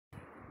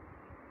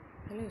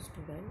Hello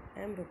student,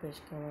 I am Roopesh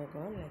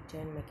Kanwar,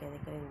 lecturer in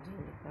Mechanical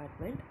Engineering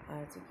Department,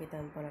 RC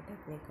Ketan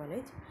Polytechnic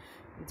College,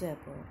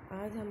 Jaipur.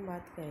 आज हम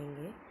बात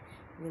करेंगे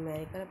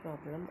numerical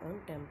problem on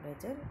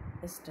temperature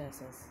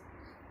stresses.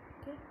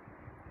 Okay,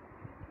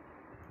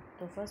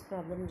 तो first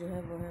problem जो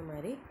है वो है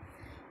हमारी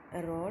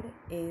rod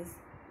is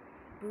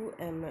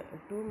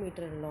 2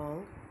 metre long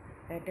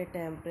eight a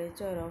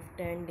temperature of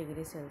 10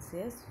 degree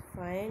Celsius.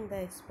 Find the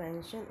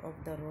expansion of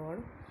the rod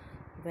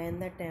when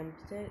the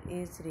temperature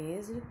is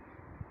raised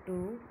to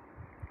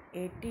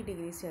 80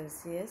 degrees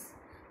Celsius.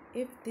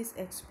 If this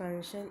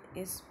expansion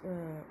is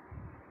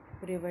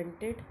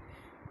prevented,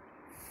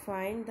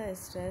 find the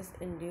stress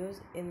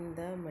induced in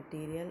the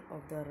material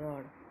of the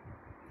rod.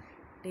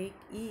 Take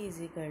E is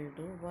equal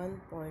to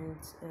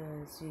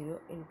 1.0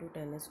 into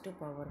 10 raised to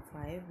power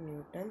 5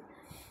 Newton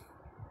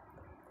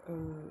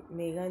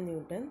mega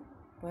Newton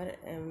per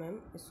mm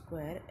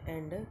square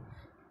and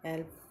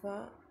alpha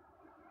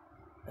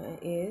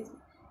is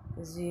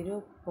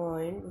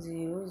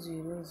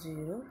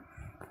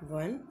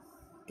 0.00012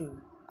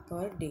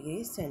 पर degree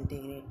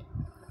centigrade.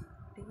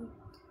 ठीक है,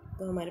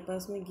 तो हमारे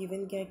पास में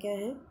given क्या क्या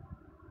है।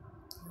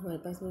 हमारे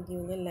पास में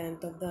गिवन है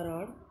लेंथ ऑफ द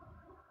रॉड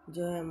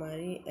जो है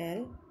हमारी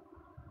L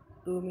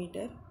 2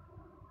 मीटर,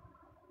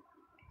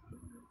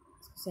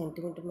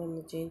 सेंटीमीटर में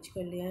हमने चेंज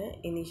कर लिया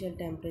है। इनिशियल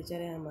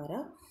टेम्परेचर है हमारा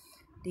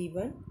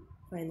T1,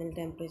 फाइनल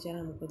टेम्परेचर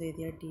हमको दे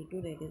दिया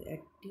T2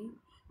 80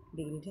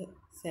 डिग्री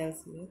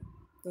सेल्सियस।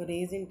 तो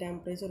रेज इन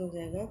टेम्परेचर हो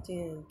जाएगा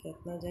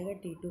कितना हो जाएगा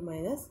T2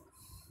 minus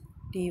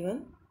T1।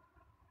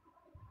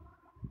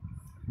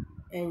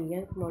 And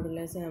young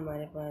modulus है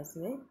हमारे पास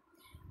में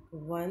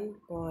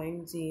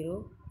 1.0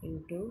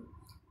 into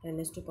 10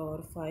 raised to power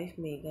 5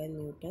 mega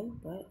Newton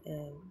पर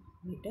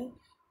मीटर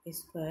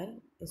स्क्वायर।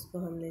 इसको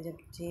हमने जब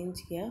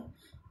चेंज किया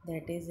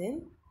that is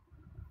in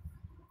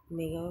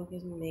mega,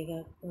 mega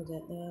हो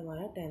जाता है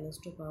हमारा 10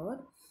 raised to power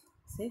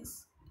 6।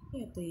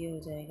 ठीक है, तो ये हो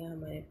जाएगा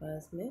हमारे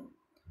पास में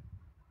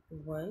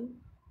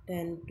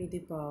 10 to the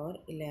power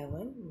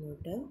 11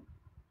 Newton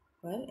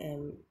per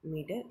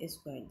meter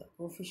square. The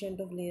coefficient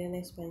of linear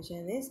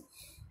expansion is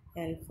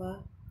alpha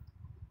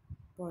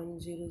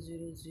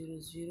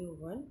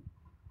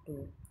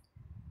 0.00012।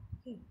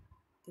 okay,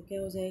 तो क्या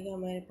हो जाएगा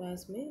हमारे पास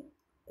में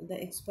the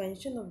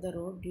expansion of the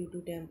road due to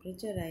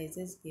temperature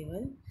rises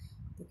given.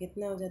 तो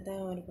कितना हो जाता है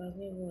हमारे पास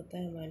में, वो होता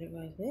है हमारे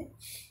पास में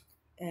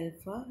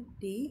अल्फा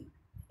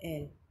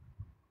TL।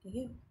 ठीक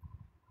है,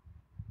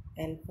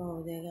 अल्फा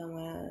हो जाएगा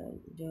हमारा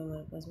जो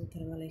हमारे पास में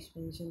थर्मल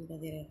एक्सपेंशन का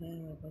दे रखा है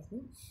हमारे पास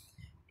में।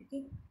 ठीक है,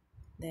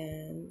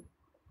 देन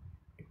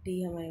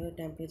टी हमारे पास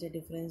टेम्परेचर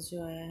डिफरेंस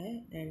जो आया है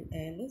एंड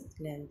एल इज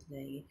लेंथ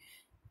जाएगी।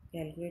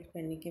 कैलकुलेट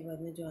करने के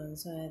बाद में जो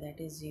आंसर आया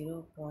that is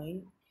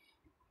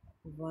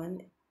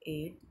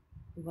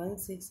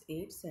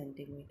 0.168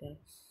 centimetre.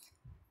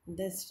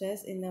 The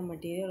stress in the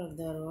material of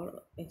the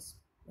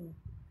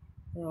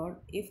rod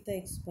if the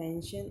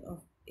expansion of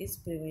is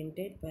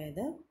prevented by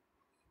the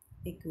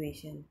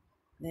equation.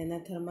 Then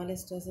thermal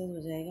stresses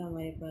हो जाएगा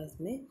हमारे पास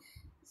में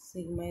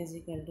सिग्मा इज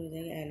इक्वल टू हो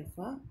जाएगा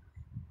अल्फा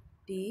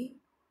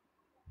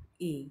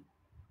TE।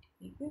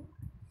 ठीक है,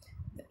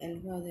 तो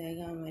अल्फा हो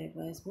जाएगा हमारे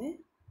पास में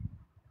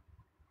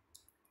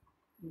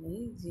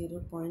वही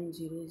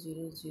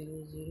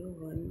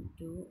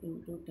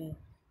 0.00012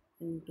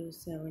 into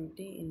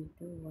 70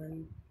 into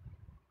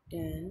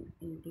 110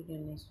 into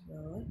 10 raised to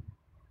power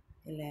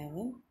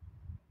 11।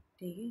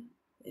 ठीक है,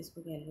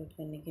 इसको कैलकुलेट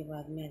करने के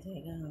बाद में आ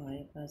जाएगा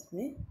हमारे पास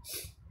में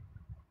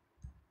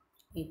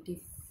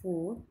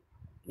 84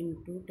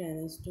 into 10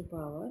 raised to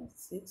power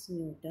 6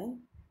 Newton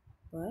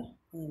पर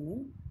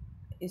mm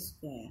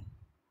स्क्वायर।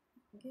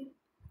 ओके,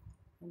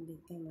 हम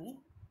देखते हैं हमारा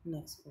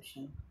next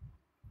question.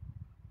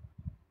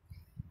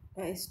 A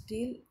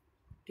steel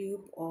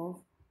tube of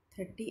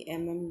 30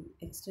 mm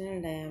external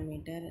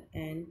diameter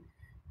and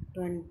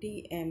 20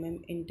 mm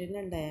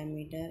internal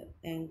diameter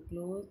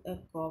enclose a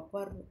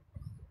copper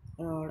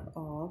rod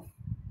of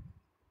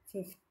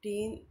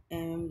 15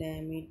 mm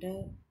diameter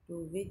to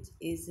which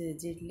is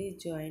rigidly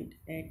joined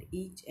at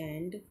each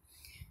end.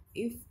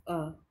 If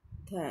a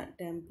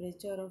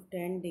temperature of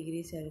 10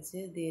 degrees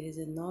Celsius there is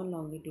a no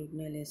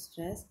longitudinal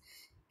stress.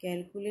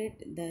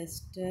 Calculate the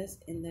stress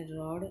in the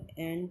rod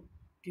and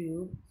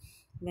tube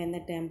when the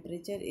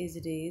temperature is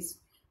raised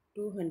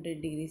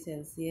 200 degrees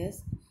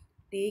Celsius.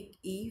 Take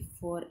E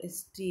for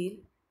steel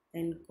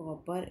and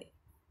copper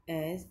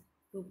as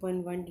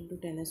 2.1 into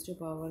 10 raised to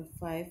power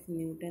 5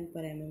 Newton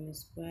per mm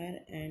square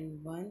and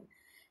 1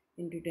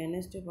 into 10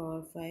 raised to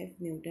power 5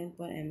 Newton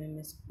per mm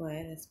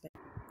square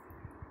respectively.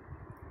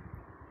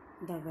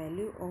 The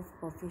value of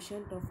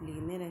coefficient of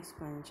linear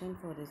expansion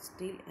for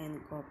steel and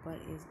copper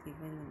is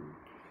given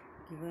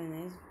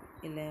as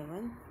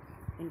 11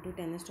 into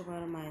 10 raised to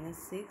power minus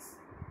 6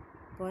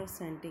 per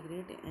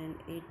centigrade and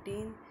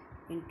 18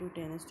 into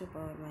 10 raised to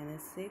power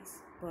minus 6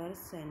 per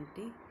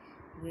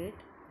centigrade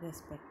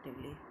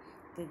respectively.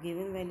 तो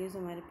given values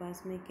हमारे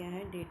पास में क्या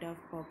है, date of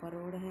copper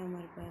road है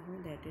हमारे पास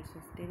में that is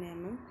 15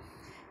 mm।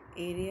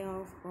 Area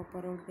of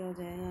copper road क्या हो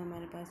जाएगा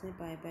हमारे पास में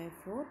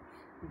पाई/4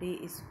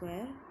 D²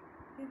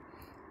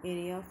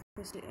 area of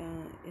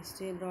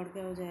steel rod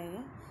क्या हो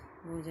जाएगा,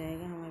 वो हो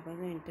जाएगा हमारे पास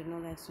में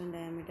इंटरनल एक्सटर्नल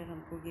डायमीटर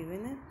हमको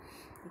गिवन है,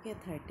 ठीक है,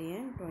 30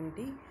 एंड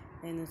 20।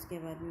 देन उसके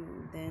बाद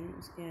देन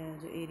उसके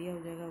जो एरिया हो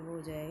जाएगा वो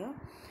हो जाएगा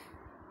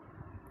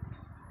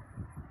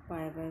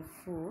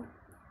π/4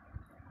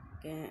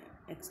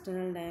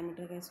 एक्सटर्नल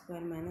डायमीटर का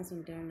स्क्वायर माइनस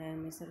इंटरनल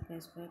डायमीटर का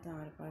स्क्वायर, तो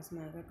हमारे पास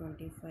में आएगा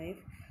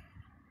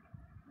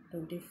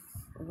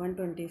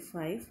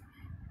 125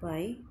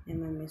 पाई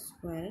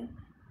mm²।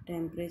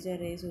 टेम्परेचर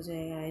रेस हो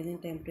जाएगा, राइजिंग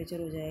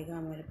टेम्परेचर हो जाएगा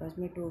हमारे पास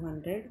में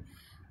 200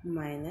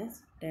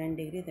 minus 10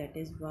 degree, that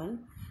is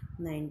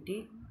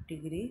 190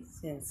 degree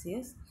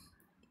Celsius.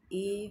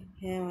 ई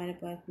है हमारे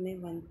पास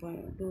में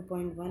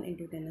 2.1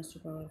 इंटू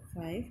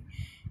 10⁵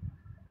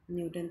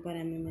 न्यूटन पर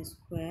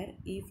mm²।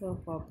 ई फॉर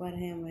कॉपर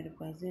है हमारे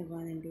पास में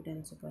 1 इंटू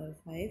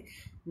 10⁵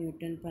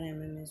 न्यूटन पर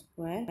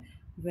mm²।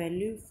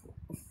 Value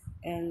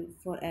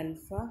for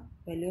alpha,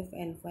 value of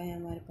alpha है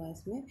हमारे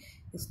पास में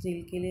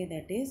स्टील के लिए,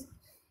 दैट इज़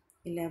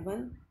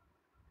 11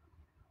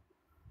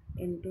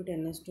 इंटू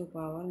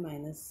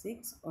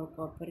 10⁻⁻6 और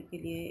कॉपर के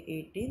लिए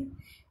 18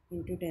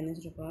 इंटू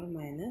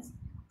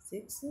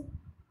 10⁻⁻6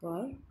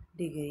 पर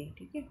डिग्री,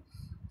 ठीक है।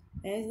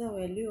 As the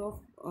value of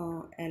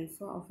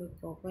alpha of a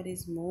copper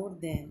is more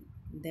than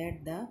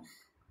that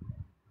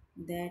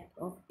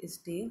of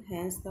steel,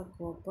 hence the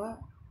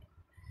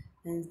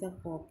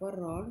copper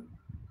rod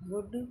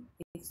would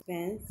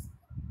expand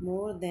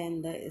more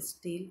than the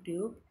steel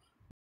tube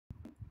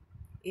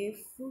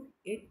if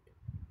it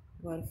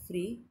were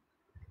free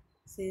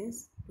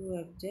since two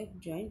objects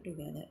joined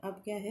together।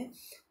 अब क्या है,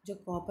 जो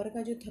copper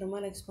का जो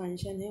thermal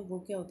expansion है वो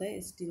क्या होता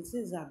है, स्टील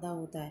से ज़्यादा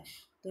होता है।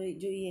 तो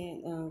जो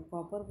ये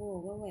कॉपर वो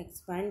होगा वो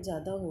एक्सपैंड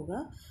ज़्यादा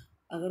होगा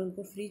अगर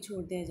उनको फ्री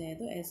छोड़ दिया जाए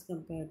तो, एज़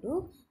कम्पेयर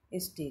टू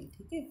स्टील,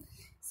 ठीक है।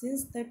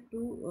 Since the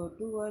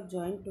two are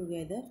joined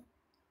together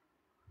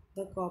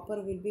the copper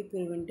will be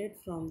prevented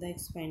from the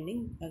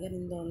expanding. अगर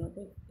इन दोनों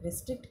को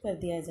रिस्ट्रिक्ट कर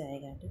दिया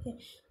जाएगा, ठीक है,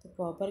 तो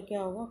कॉपर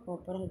क्या होगा,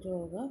 कॉपर जो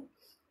होगा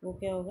वो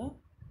क्या होगा,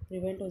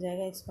 प्रिवेंट हो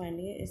जाएगा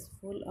एक्सपेंडिंग इस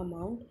full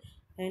amount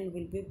and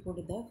will be put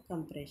the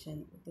compression.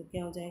 तो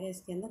क्या हो जाएगा,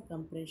 इसके अंदर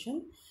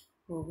कंप्रेशन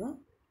होगा,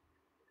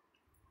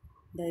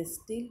 the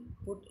steel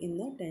put in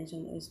the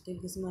tension, और स्टील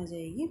किस में आ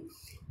जाएगी,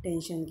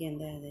 टेंशन के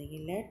अंदर आ जाएगी।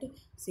 लेट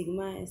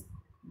सिग्मा एस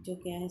जो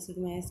क्या है,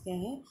 सिग्मा एस क्या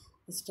है,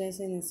 स्ट्रेस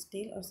इन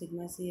स्टील, और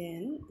sigma C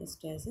N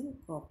stress in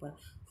copper.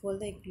 For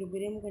the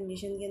equilibrium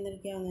condition के अंदर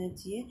क्या होना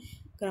चाहिए,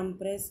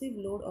 compressive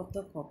load of the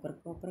copper,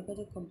 copper का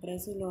जो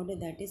कंप्रेसिव लोड है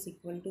दैट इज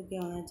इक्वल टू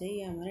क्या होना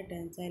चाहिए, हमारा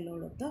tensile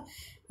load of the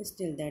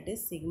steel, that is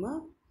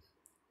sigma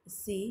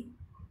C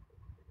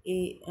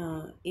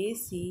A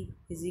C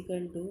is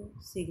equal to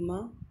sigma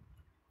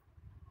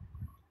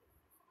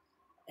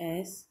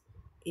S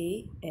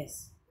A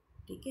S,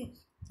 ठीक है।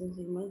 तो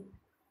सिग्मा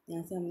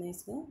यहाँ से हमने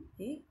इसका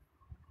एक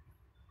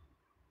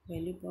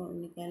वैल्यू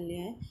निकाल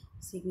लिया है,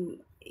 सिग्मा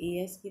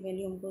ए एस की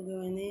वैल्यू हमको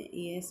गिवन है,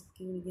 ए एस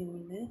की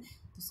गिवन है,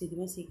 तो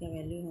सिग्मा सी का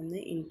वैल्यू हमने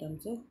in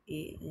terms of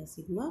A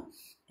sigma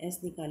S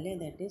निकाल लिया,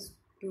 that is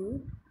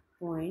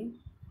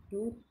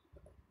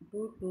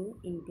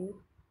 2.222 into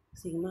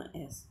sigma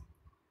S,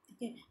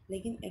 ठीक है।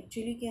 लेकिन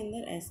एक्चुअली के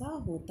अंदर ऐसा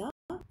होता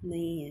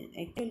नहीं है।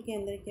 एक्चुअल के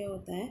अंदर क्या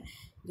होता है,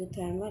 जो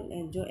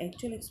थर्मल जो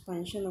actual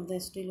expansion of the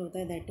steel होता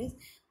है दैट इज़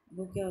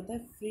वो क्या होता है,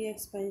 free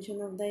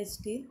expansion of the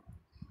steel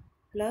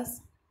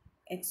plus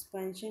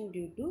expansion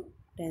due to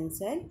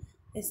tensile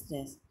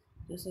stress,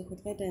 जो उससे खुद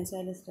का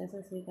टेंसाइल स्ट्रेस है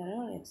इसके कारण,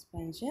 और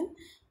expansion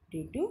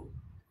due to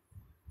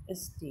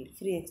steal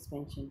free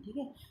expansion, ठीक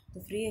है। तो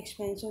फ्री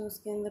एक्सपेंशन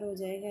उसके अंदर हो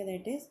जाएगा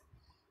that is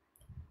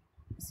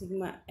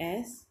sigma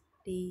S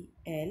T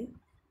L,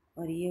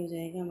 और ये हो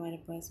जाएगा हमारे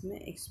पास में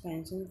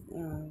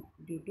expansion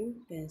due to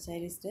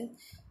tensile stress,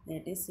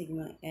 that is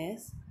sigma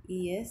S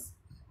E S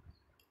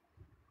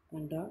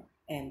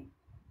dot L,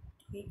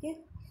 ठीक है।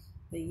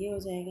 तो ये हो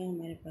जाएगा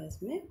हमारे पास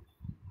में।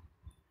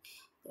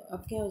 तो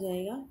अब क्या हो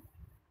जाएगा,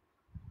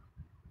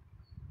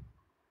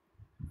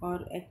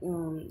 और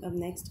अब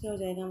नेक्स्ट क्या हो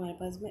जाएगा हमारे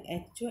पास में,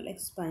 actual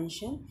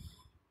expansion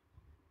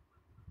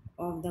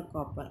of the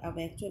copper. अब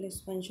actual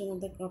expansion of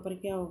the copper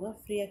क्या होगा,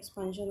 free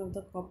expansion of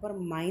the copper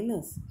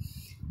minus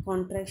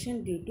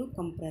contraction due to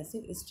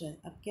compressive stress.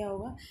 अब क्या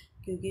होगा,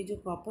 क्योंकि जो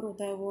कॉपर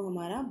होता है वो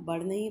हमारा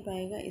बढ़ नहीं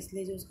पाएगा,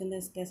 इसलिए जो उसके अंदर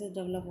स्ट्रेसेस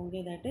डेवलप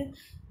होंगे that is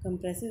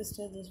compressive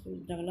stress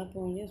develop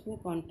होंगे, उसमें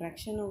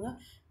कॉन्ट्रैक्शन होगा,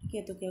 ठीक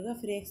है। तो क्या होगा,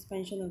 free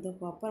expansion of the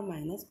copper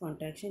minus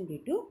contraction due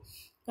to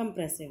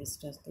compressive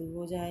stress, तो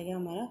वो जाएगा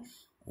हमारा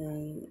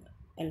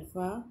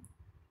alpha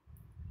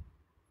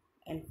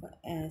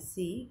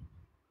C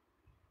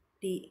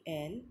T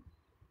L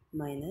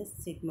minus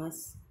sigma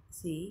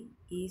C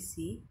ई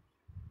सी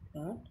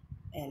डॉट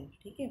एल,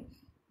 ठीक है।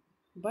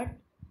 But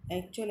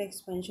actual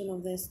expansion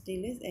of the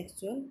steel is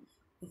actual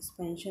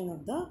expansion of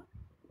the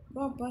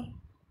copper,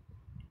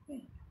 ठीक है,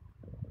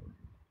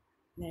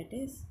 that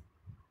is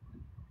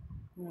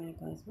हमारे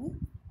पास में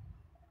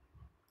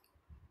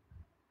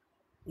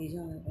ये जो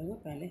हमारे पास में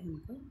पहले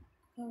हमको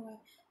क्या हुआ है।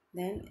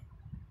 देन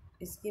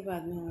इसके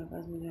बाद में हमारे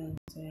पास में जो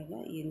आंसर आएगा,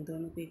 ये इन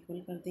दोनों को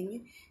इक्वल कर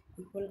देंगे,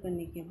 इक्वल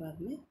करने के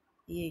बाद में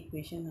ये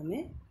इक्वेशन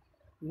हमें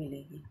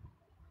मिलेगी।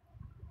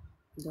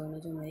 दोनों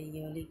जो हमारी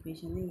ये वाली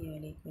इक्वेशन है, ये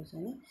वाली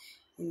इक्वेशन है,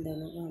 इन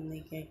दोनों को हमने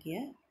क्या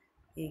किया,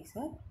 एक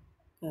साथ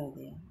कर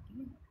दिया।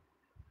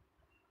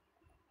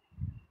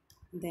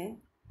 देन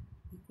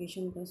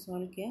इक्वेशन को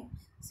सॉल्व किया,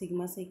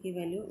 सिग्मा से की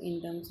value in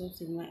terms of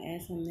sigma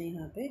S हमने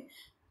यहाँ पे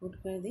पुट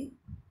कर दी।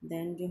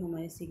 देन जो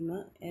हमारे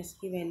सिग्मा एस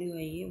की वैल्यू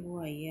आई है वो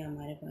आई है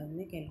हमारे पास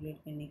में कैलकुलेट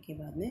करने के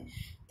बाद में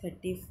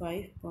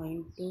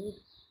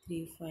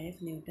 35.235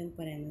 न्यूटन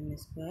पर mm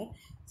square,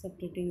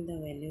 substituting the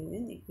value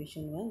in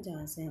equation 1,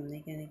 जहाँ से हमने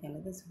क्या निकाला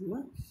था,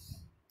 सिग्मा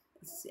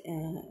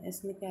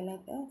एस निकाला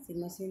था,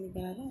 सिग्मा सी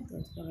निकाला था, तो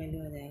उसका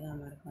वैल्यू आ जाएगा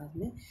हमारे पास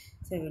में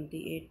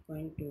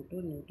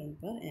 78.22 न्यूटन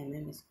पर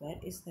mm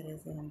स्क्वायर। इस तरह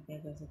से हम क्या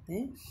कर सकते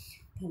हैं,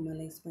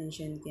 थर्मल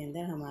एक्सपेंशन के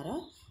अंदर हमारा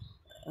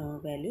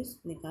वैल्यूज़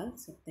निकाल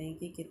सकते हैं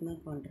कि कितना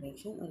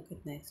कॉन्ट्रैक्शन और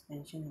कितना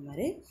एक्सपेंशन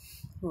हमारे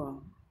हुआ।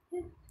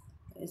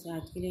 इस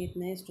आज के लिए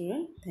इतना है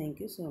student,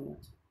 thank you so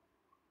much.